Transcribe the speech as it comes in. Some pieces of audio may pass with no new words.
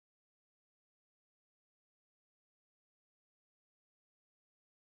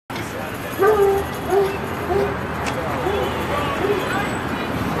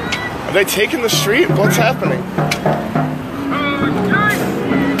Are they taking the street? What's happening?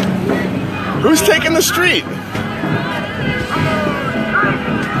 Who's taking the street?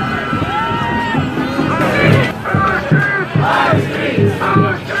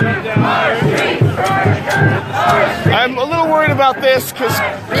 I'm a little worried about this because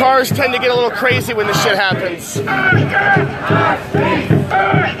cars tend to get a little crazy when this shit happens.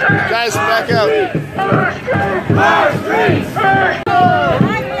 Guys, back out.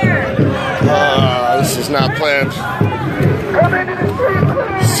 This is not planned.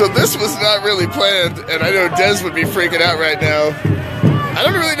 So this was not really planned, and I know Des would be freaking out right now. I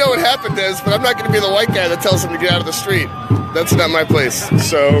don't really know what happened, Des, but I'm not going to be the white guy that tells him to get out of the street. That's not my place.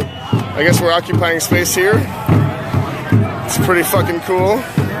 So I guess we're occupying space here. It's pretty fucking cool.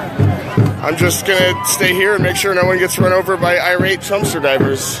 I'm just gonna stay here and make sure no one gets run over by irate dumpster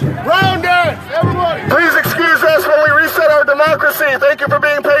divers. Round it, everybody! Please excuse us when we reset our democracy. Thank you for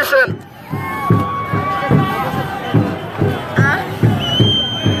being patient.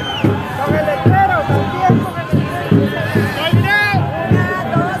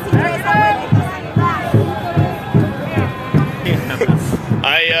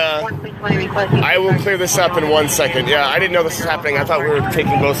 I will clear this up in 1 second. Yeah, I didn't know this was happening. I thought we were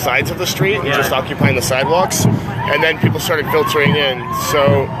taking both sides of the street and just occupying the sidewalks. And then people started filtering in.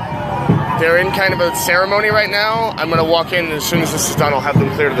 So they're in kind of a ceremony right now. I'm going to walk in, and as soon as this is done, I'll have them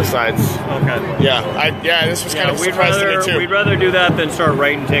clear to the sides. Okay. Yeah, this was kind of a surprise to me, too. We'd rather do that than start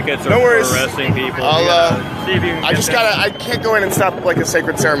writing tickets or arresting people. See if you can I can't go in and stop like a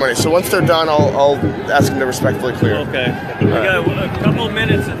sacred ceremony. So once they're done, I'll ask them to respectfully clear. Okay. We got a couple of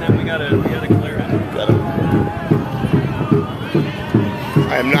minutes, and then we gotta clear it.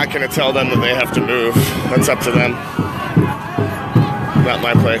 I am not going to tell them that they have to move. That's up to them. Not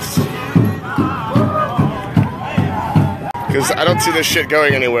my place. Because I don't see this shit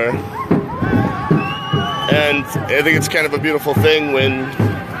going anywhere. And I think it's kind of a beautiful thing when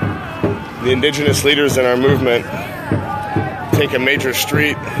the indigenous leaders in our movement take a major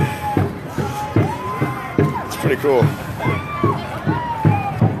street. It's pretty cool.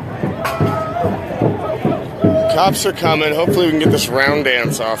 Cops are coming. Hopefully we can get this round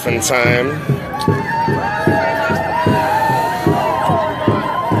dance off in time.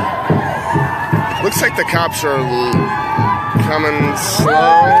 Looks like the cops are coming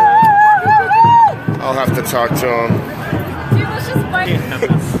slow. I'll have to talk to them.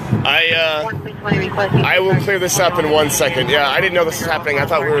 I will clear this up in 1 second. Yeah, I didn't know this was happening. I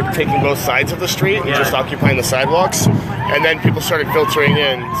thought we were taking both sides of the street and just occupying the sidewalks. And then people started filtering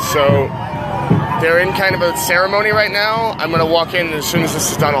in. So they're in kind of a ceremony right now. I'm going to walk in, and as soon as this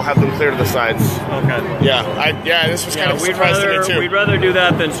is done, I'll have them clear to the sides. Okay. Yeah, this was kind of a surprise to me, too. We'd rather do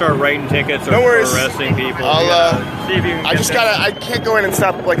that than start writing tickets or arresting people. See if you can I can't go in and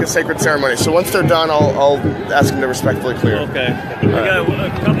stop like a sacred ceremony. So once they're done, I'll ask them to respectfully clear. Okay. We got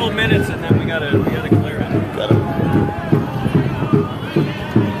a couple of minutes, and then we gotta clear it.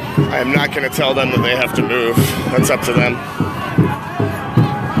 I am not going to tell them that they have to move. That's up to them.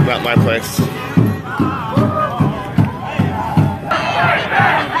 Not my place.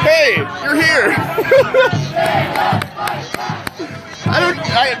 Hey, you're here.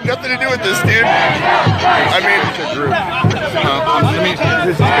 I had nothing to do with this, dude. I mean, it's a group.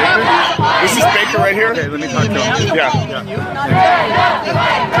 This is Baker right here? Okay, let me talk to him. Yeah.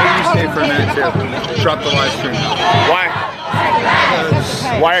 Maybe you stay for a minute too. Drop the live stream. Why?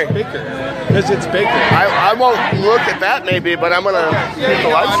 Why? Because it's Baker. I won't look at that maybe, but I'm gonna keep the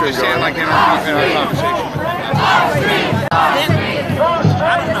live stream going. Like in our conversation.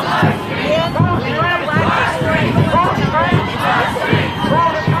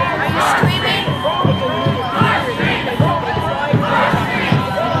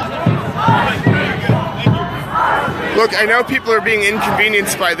 Look, I know people are being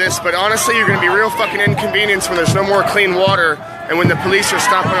inconvenienced by this, but honestly, you're going to be real fucking inconvenienced when there's no more clean water and when the police are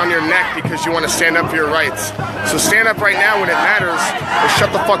stomping on your neck because you want to stand up for your rights. So stand up right now when it matters, or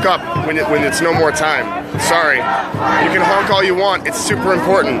shut the fuck up when it's no more time. Sorry. You can honk all you want. It's super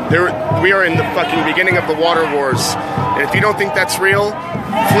important. We are in the fucking beginning of the water wars. And if you don't think that's real,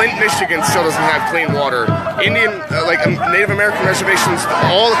 Flint, Michigan still doesn't have clean water. Native American reservations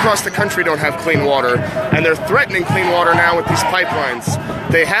all across the country don't have clean water, and they're threatening clean water now with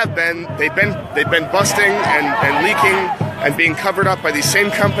they've been busting and leaking and being covered up by these same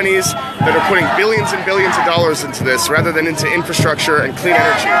companies that are putting billions and billions of dollars into this rather than into infrastructure and clean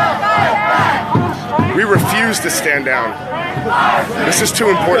energy. We refuse to stand down. This is too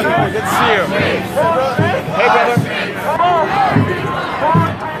important. Good to see you. Hey, brother.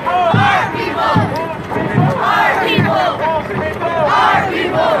 Our people! Our people! Our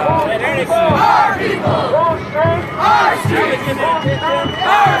people! taking it.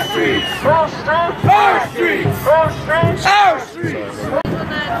 Our streets. Our streets. Our streets.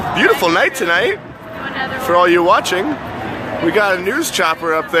 Beautiful night tonight for all you watching. We got a news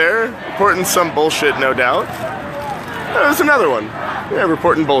chopper up there reporting some bullshit, no doubt. Oh, there's another one. Yeah,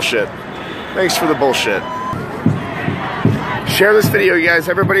 reporting bullshit. Thanks for the bullshit. Share this video, you guys.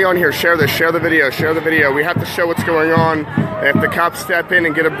 Everybody on here, share this. Share the video. Share the video. We have to show what's going on. And if the cops step in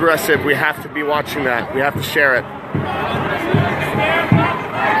and get aggressive, we have to be watching that. We have to share it.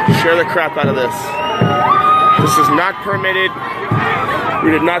 Share the crap out of this. This is not permitted.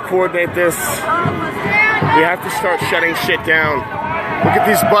 We did not coordinate this. We have to start shutting shit down. Look at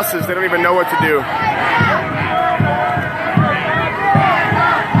these buses. They don't even know what to do.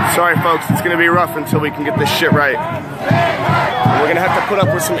 Sorry, folks. It's going to be rough until we can get this shit right. We're going to have to put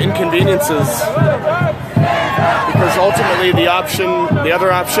up with some inconveniences. Because ultimately the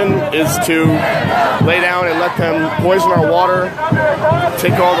other option is to lay down and let them poison our water,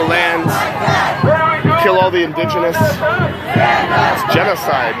 take all the land, kill all the indigenous. It's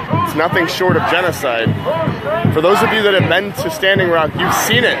genocide. It's nothing short of genocide. For those of you that have been to Standing Rock, you've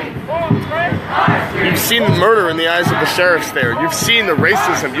seen it. You've seen the murder in the eyes of the sheriffs there. You've seen the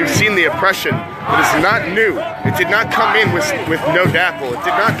racism. You've seen the oppression. It is not new. It did not come in with no DAPL. It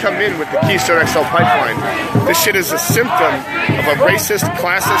did not come in with the Keystone XL pipeline. This shit is a symptom of a racist,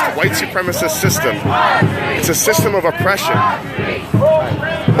 classist, white supremacist system. It's a system of oppression.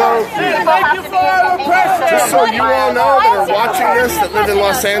 Just so you all know that are watching this, that live in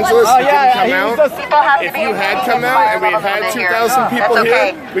Los Angeles, that didn't come out, if you had come out and we had 2,000 people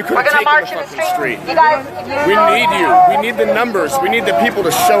here, we could have taken the fucking street. We need you. We need the numbers. We need the people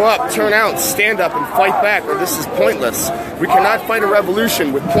to show up, turn out, stand up, and fight back, or this is pointless. We cannot fight a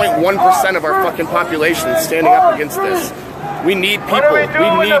revolution with 0.1% of our fucking population standing up against this. We need people. We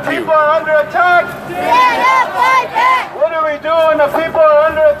need you. People are under attack. Stand up, fight back. What do we do when the people are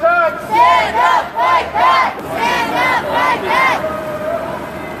under attack? Stand up, fight back. Stand up, fight back.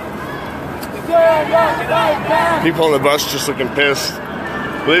 Stand up, fight back. People on the bus just looking pissed.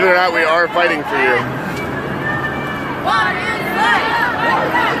 Believe it or not, we are fighting for you.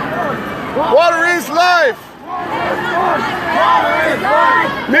 Water is life. Water is life. Water is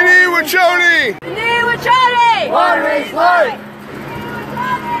life. Nini Wachoni. Nini Wachoni. Water is life.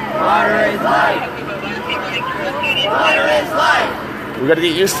 Water is life. Water is life. We got to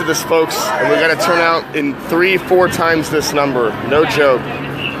get used to this, folks, and we got to turn out in 3-4 times this number. No joke.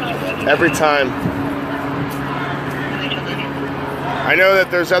 Every time. I know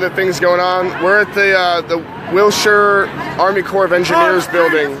that there's other things going on. We're at the Wilshire Army Corps of Engineers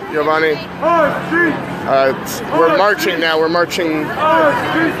building, Giovanni. We're marching now. We're marching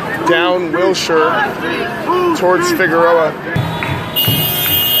down Wilshire towards Figueroa.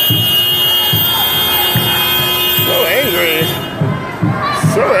 So angry.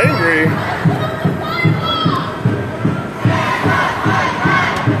 So angry.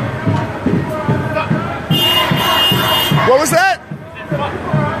 What was that?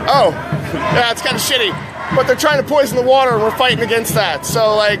 Oh, yeah, it's kind of shitty. But they're trying to poison the water and we're fighting against that.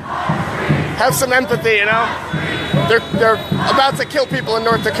 So, like, have some empathy, you know? They're about to kill people in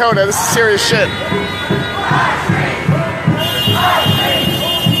North Dakota. This is serious shit.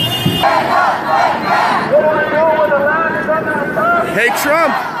 Hey,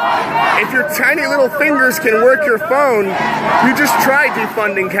 Trump, if your tiny little fingers can work your phone, you just try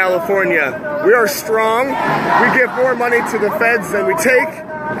defunding California. We are strong. We give more money to the feds than we take.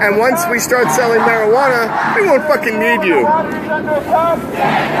 And once we start selling marijuana, we won't fucking need you.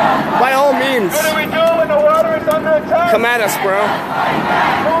 By all means, come at us, bro.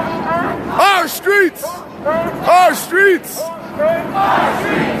 Our streets! Our streets!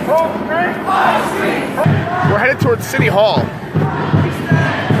 We're headed towards City Hall.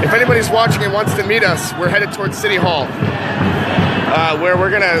 If anybody's watching and wants to meet us, we're headed towards City Hall, where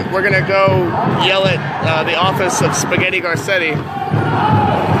we're gonna go yell at the office of Spaghetti Garcetti,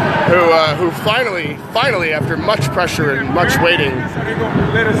 who finally, after much pressure and much waiting, So they're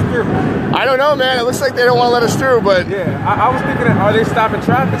gonna let us through. I don't know, man. It looks like they don't want to let us through, but Yeah, I was thinking, are they stopping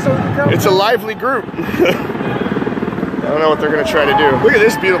traffic so we can come? it's a lively group. I don't know what they're gonna try to do. Look at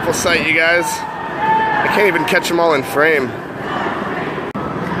this beautiful sight, you guys. I can't even catch them all in frame.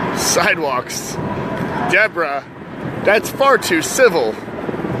 Sidewalks. Deborah, that's far too civil.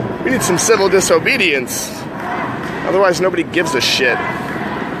 We need some civil disobedience. Otherwise, nobody gives a shit.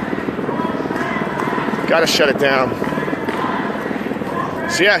 Gotta shut it down.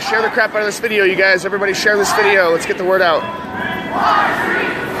 So yeah, share the crap out of this video, you guys. Everybody share this video. Let's get the word out.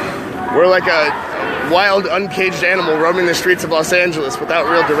 We're like a wild, uncaged animal roaming the streets of Los Angeles without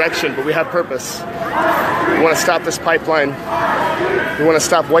real direction, but we have purpose. We want to stop this pipeline. We want to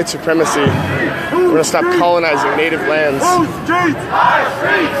stop white supremacy. We're going to stop colonizing native lands. Whose streets? Our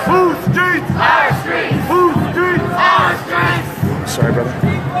streets. Whose streets? Our streets. Whose streets? Our streets. Sorry, brother.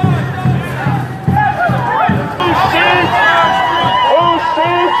 Whose streets? Whose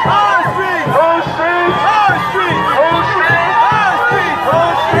streets? Our streets. Whose streets? Our streets. Whose streets? Our streets.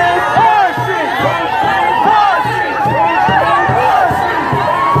 Whose streets? Our streets. Our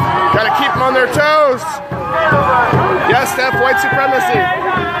streets. Gotta keep them on their toes. Yes, F white supremacy.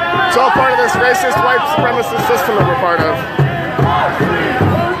 It's all part of this racist white supremacist system that we're part of.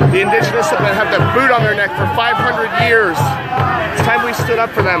 The indigenous have had the boot on their neck for 500 years. It's time we stood up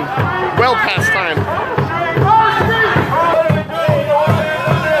for them. Well past time.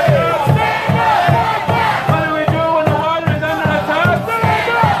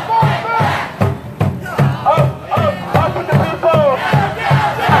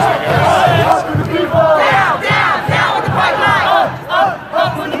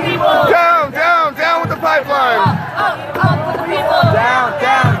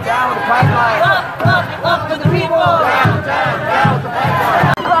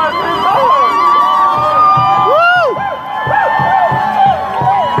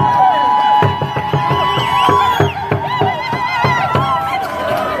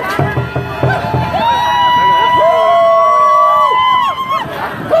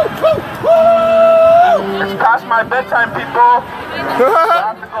 Bedtime, people. I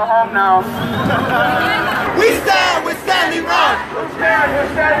have to go home now. We stand with Standing Rock. We stand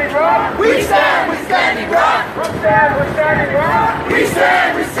with Standing Rock. We stand with Standing Rock. We stand with Standing Rock. We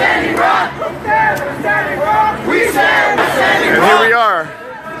stand with Standing Rock. We stand with Standing Rock. We stand with Standing Rock. And here we are,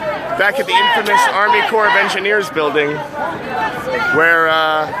 back at the infamous Army Corps of Engineers building, where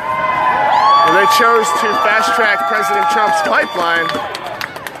they chose to fast-track President Trump's pipeline.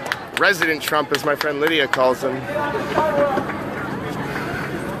 Resident Trump, as my friend Lydia calls him.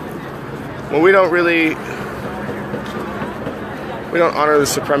 Well, we don't honor the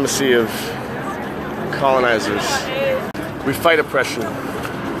supremacy of colonizers. We fight oppression,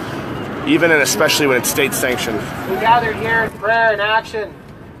 even and especially when it's state-sanctioned. We gathered here in prayer and action.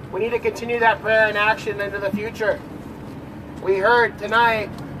 We need to continue that prayer and action into the future. We heard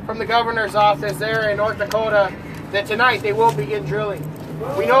tonight from the governor's office there in North Dakota that tonight they will begin drilling.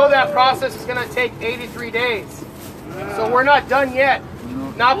 We know that process is going to take 83 days. So we're not done yet.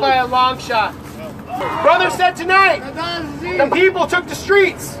 Not by a long shot. Brother said tonight, the people took the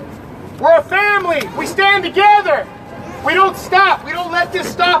streets. We're a family. We stand together. We don't stop. We don't let this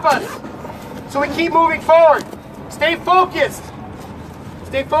stop us. So we keep moving forward. Stay focused.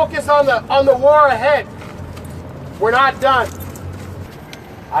 Stay focused on the war ahead. We're not done.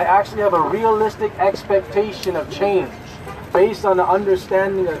 I actually have a realistic expectation of change, based on the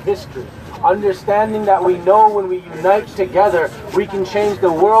understanding of history. Understanding that we know when we unite together, we can change the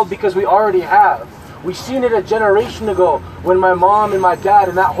world because we already have. We seen it a generation ago when my mom and my dad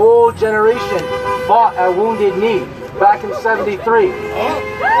and that whole generation fought at Wounded Knee back in '73.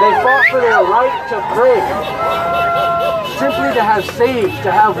 They fought for their right to pray. Simply to have sage,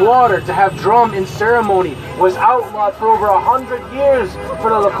 to have water, to have drum in ceremony was outlawed for over 100 years for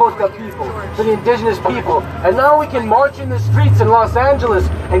the Lakota people, for the indigenous people. And now we can march in the streets in Los Angeles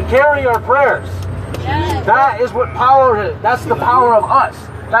and carry our prayers. That is what power is. That's the power of us.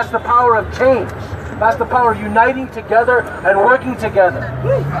 That's the power of change. That's the power of uniting together and working together.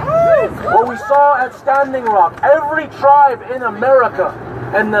 What we saw at Standing Rock, every tribe in America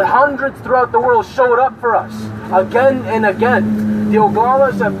and the hundreds throughout the world showed up for us again and again. The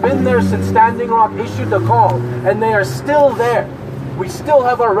Oglala's have been there since Standing Rock issued the call, and they are still there. We still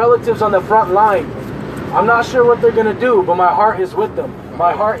have our relatives on the front line. I'm not sure what they're going to do, but my heart is with them.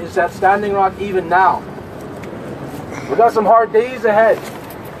 My heart is at Standing Rock even now. We got some hard days ahead.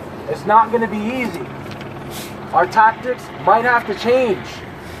 It's not going to be easy. Our tactics might have to change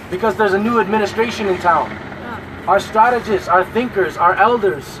because there's a new administration in town. Our strategists, our thinkers, our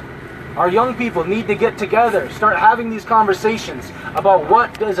elders, our young people need to get together, start having these conversations about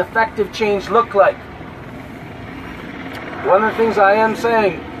what does effective change look like. One of the things I am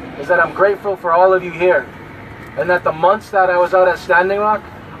saying is that I'm grateful for all of you here, and that the months that I was out at Standing Rock,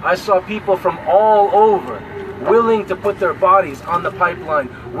 I saw people from all over willing to put their bodies on the pipeline,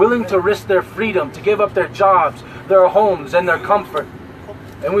 willing to risk their freedom, to give up their jobs, their homes, and their comfort.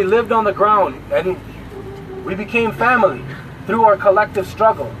 And we lived on the ground, and we became family through our collective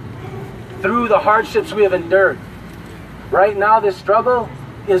struggle, through the hardships we have endured. Right now, this struggle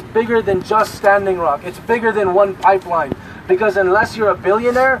is bigger than just Standing Rock. It's bigger than one pipeline. Because unless you're a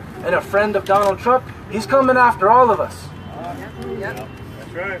billionaire and a friend of Donald Trump, he's coming after all of us.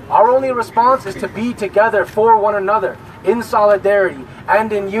 Our only response is to be together for one another, in solidarity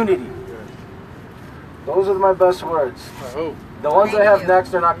and in unity. Those are my best words. The ones I have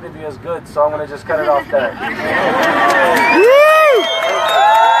next are not going to be as good, so I'm going to just cut it off there.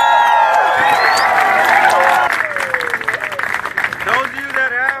 Those of you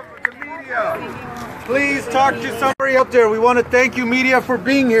that have the media, please talk to somebody up there. We want to thank you, media, for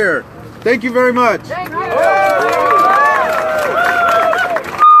being here. Thank you very much.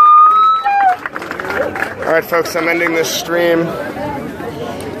 All right, folks, I'm ending this stream.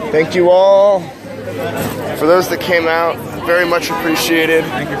 Thank you all. For those that came out, very much appreciated.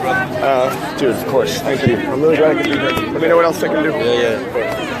 Thank you, brother. Dude, of course. Thank you. I'm really glad I could be here. Let me know what else I can do.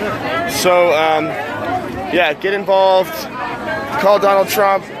 Yeah. So, yeah, get involved. Call Donald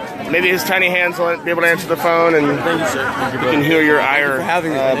Trump. Maybe his tiny hands will be able to answer the phone, and thank you, sir. You can hear your ire.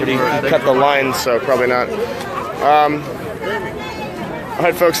 But he cut the line, so probably not. All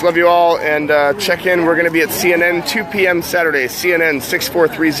right, folks, love you all, and check in. We're going to be at CNN 2 p.m. Saturday, CNN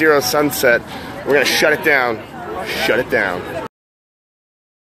 6430 Sunset. We're going to shut it down. Shut it down.